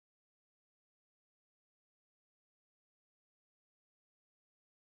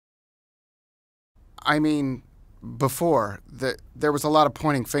I mean, before, there was a lot of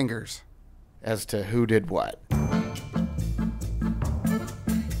pointing fingers. As to who did what.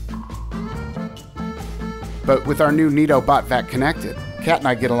 But with our new Neato Botvac connected, Kat and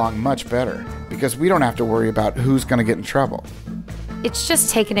I get along much better because we don't have to worry about who's going to get in trouble. It's just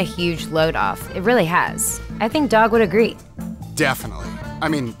taken a huge load off. It really has. I think Dog would agree. Definitely. I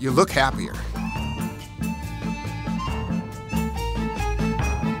mean, you look happier.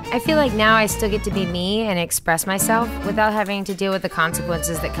 I feel like now I still get to be me and express myself without having to deal with the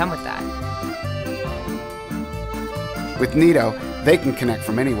consequences that come with that. With Neato, they can connect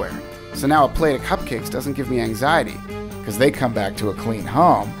from anywhere. So now a plate of cupcakes doesn't give me anxiety because they come back to a clean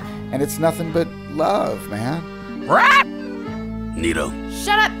home and it's nothing but love, man. Neato.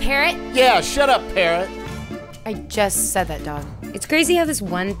 Shut up, parrot! Yeah, shut up, parrot. I just said that, Dog. It's crazy how this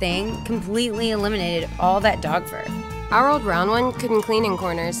one thing completely eliminated all that dog fur. Our old round one couldn't clean in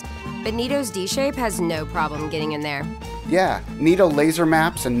corners, but Neato's D-shape has no problem getting in there. Yeah, Neato laser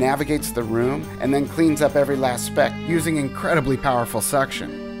maps and navigates the room and then cleans up every last speck using incredibly powerful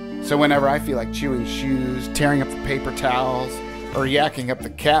suction. So whenever I feel like chewing shoes, tearing up the paper towels, or yakking up the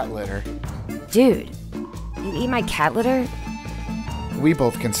cat litter... Dude, you eat my cat litter? We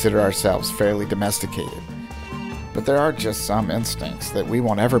both consider ourselves fairly domesticated. But there are just some instincts that we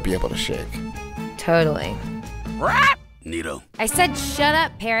won't ever be able to shake. Totally. Neato. I said shut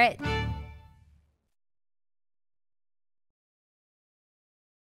up, parrot.